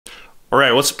All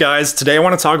right, what's up guys? Today I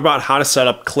want to talk about how to set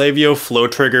up Klaviyo flow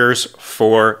triggers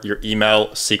for your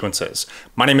email sequences.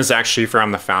 My name is Zach Schieffer.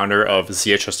 I'm the founder of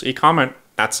ZHS Ecom.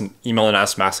 That's an email and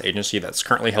SMS agency that's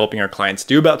currently helping our clients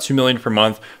do about 2 million per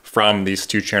month from these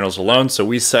two channels alone. So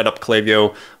we set up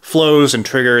Klaviyo flows and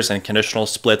triggers and conditional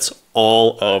splits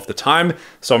all of the time.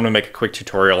 So I'm gonna make a quick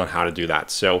tutorial on how to do that.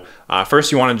 So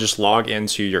first you wanna just log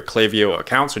into your Klaviyo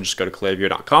account. So just go to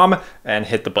klaviyo.com and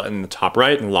hit the button in the top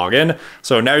right and log in.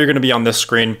 So now you're gonna be on this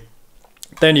screen.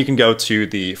 Then you can go to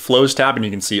the flows tab and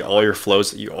you can see all your flows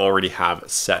that you already have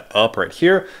set up right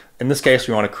here. In this case,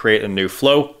 we wanna create a new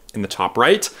flow in the top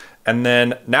right. And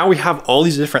then now we have all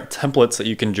these different templates that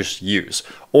you can just use,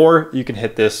 or you can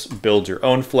hit this build your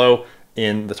own flow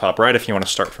in the top right if you want to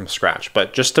start from scratch.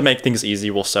 But just to make things easy,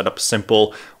 we'll set up a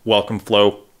simple welcome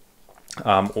flow.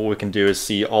 What we can do is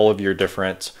see all of your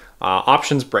different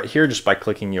options right here just by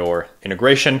clicking your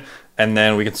integration. And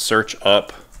then we can search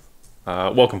up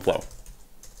welcome flow.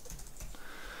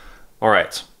 All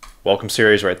right, welcome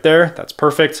series right there. That's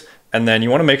perfect. And then you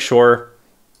want to make sure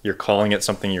you're calling it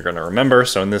something you're going to remember.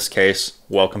 So in this case,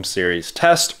 welcome series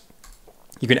test.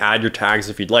 You can add your tags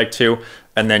if you'd like to.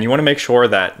 And then you want to make sure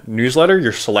that newsletter,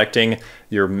 you're selecting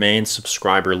your main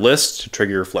subscriber list to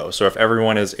trigger your flow. So if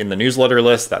everyone is in the newsletter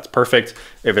list, that's perfect.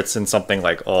 If it's in something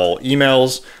like all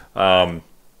emails,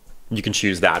 you can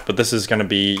choose that, but this is going to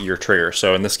be your trigger.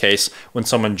 So in this case, when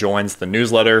someone joins the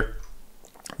newsletter,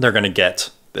 they're going to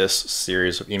get this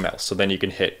series of emails. So then you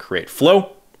can hit create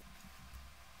flow.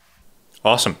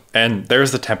 Awesome, and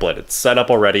there's the template. It's set up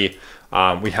already.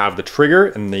 We have the trigger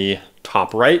in the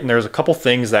top right, and there's a couple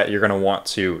things that you're gonna want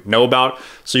to know about.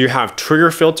 So you have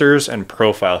trigger filters and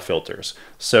profile filters.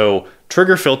 So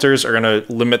trigger filters are gonna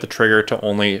limit the trigger to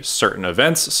only certain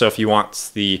events. So if you want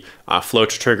the flow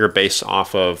to trigger based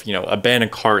off of,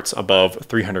 abandoned carts above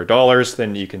 $300,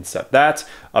 then you can set that.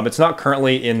 It's not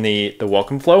currently in the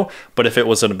welcome flow, but if it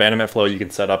was an abandonment flow, you can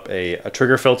set up a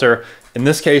trigger filter. In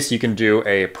this case, you can do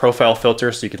a profile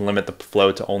filter, so you can limit the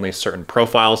flow to only certain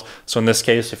profiles. So in this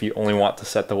case, if you only want to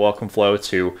set the welcome flow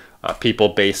to people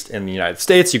based in the United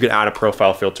States, you could add a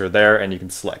profile filter there and you can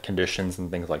select conditions and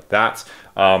things like that.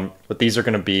 But these are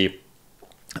going to be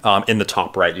in the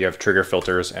top right. You have trigger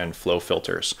filters and flow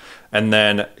filters. And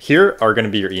then here are going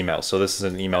to be your emails. So this is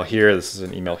an email here, this is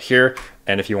an email here.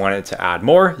 And if you wanted to add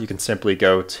more, you can simply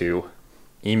go to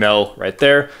email right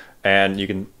there and you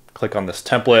can click on this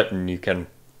template and you can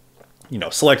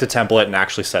select a template and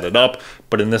actually set it up.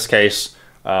 But in this case,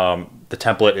 the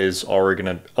template is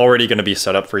already gonna be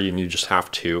set up for you, and you just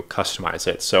have to customize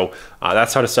it. So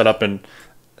that's how to set up and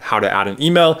how to add an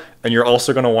email. And you're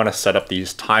also gonna want to set up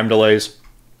these time delays.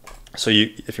 So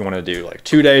if you want to do like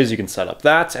 2 days, you can set up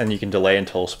that, and you can delay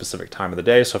until a specific time of the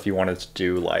day. So if you wanted to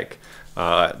do like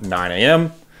 9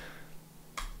 a.m.,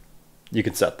 you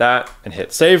can set that and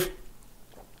hit save.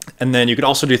 And then you can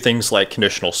also do things like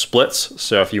conditional splits.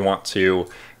 So if you want to,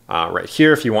 right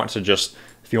here, if you want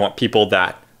people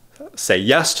that say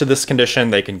yes to this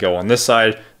condition, they can go on this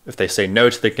side. If they say no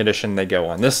to the condition, they go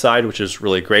on this side, which is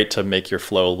really great to make your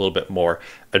flow a little bit more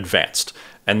advanced.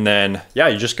 And then, yeah,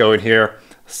 you just go in here,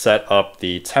 set up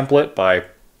the template by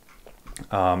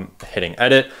hitting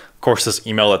edit. Of course, this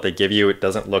email that they give you, it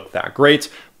doesn't look that great,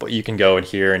 but you can go in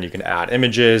here and you can add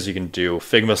images, you can do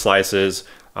Figma slices,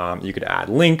 you could add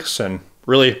links, and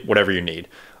really whatever you need.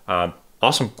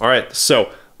 Awesome. All right,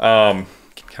 so kind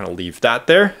of leave that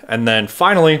there. And then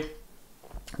finally,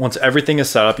 once everything is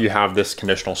set up, you have this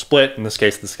conditional split. In this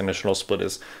case, this conditional split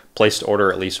is placed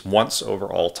order at least once over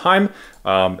all time.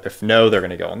 If no, they're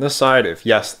going to go on this side. If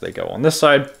yes, they go on this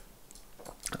side.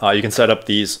 You can set up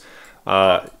these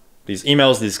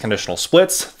emails, these conditional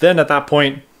splits. Then at that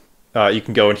point, you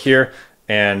can go in here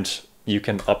and you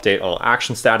can update all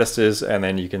action statuses, and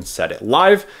then you can set it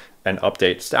live and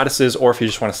update statuses. Or if you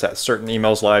just want to set certain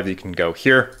emails live, you can go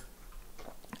here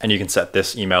and you can set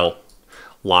this email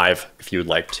live if you would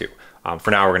like to. For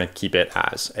now, we're going to keep it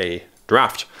as a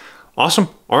draft. Awesome.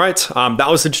 All right. That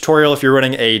was the tutorial. If you're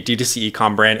running a D2C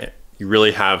e-com brand, you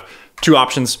really have two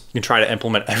options. You can try to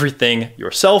implement everything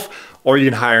yourself, or you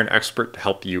can hire an expert to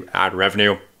help you add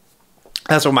revenue.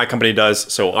 That's what my company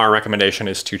does. So our recommendation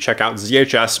is to check out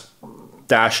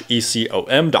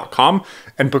zhs-ecom.com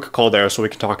and book a call there so we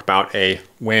can talk about a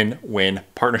win-win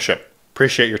partnership.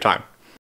 Appreciate your time.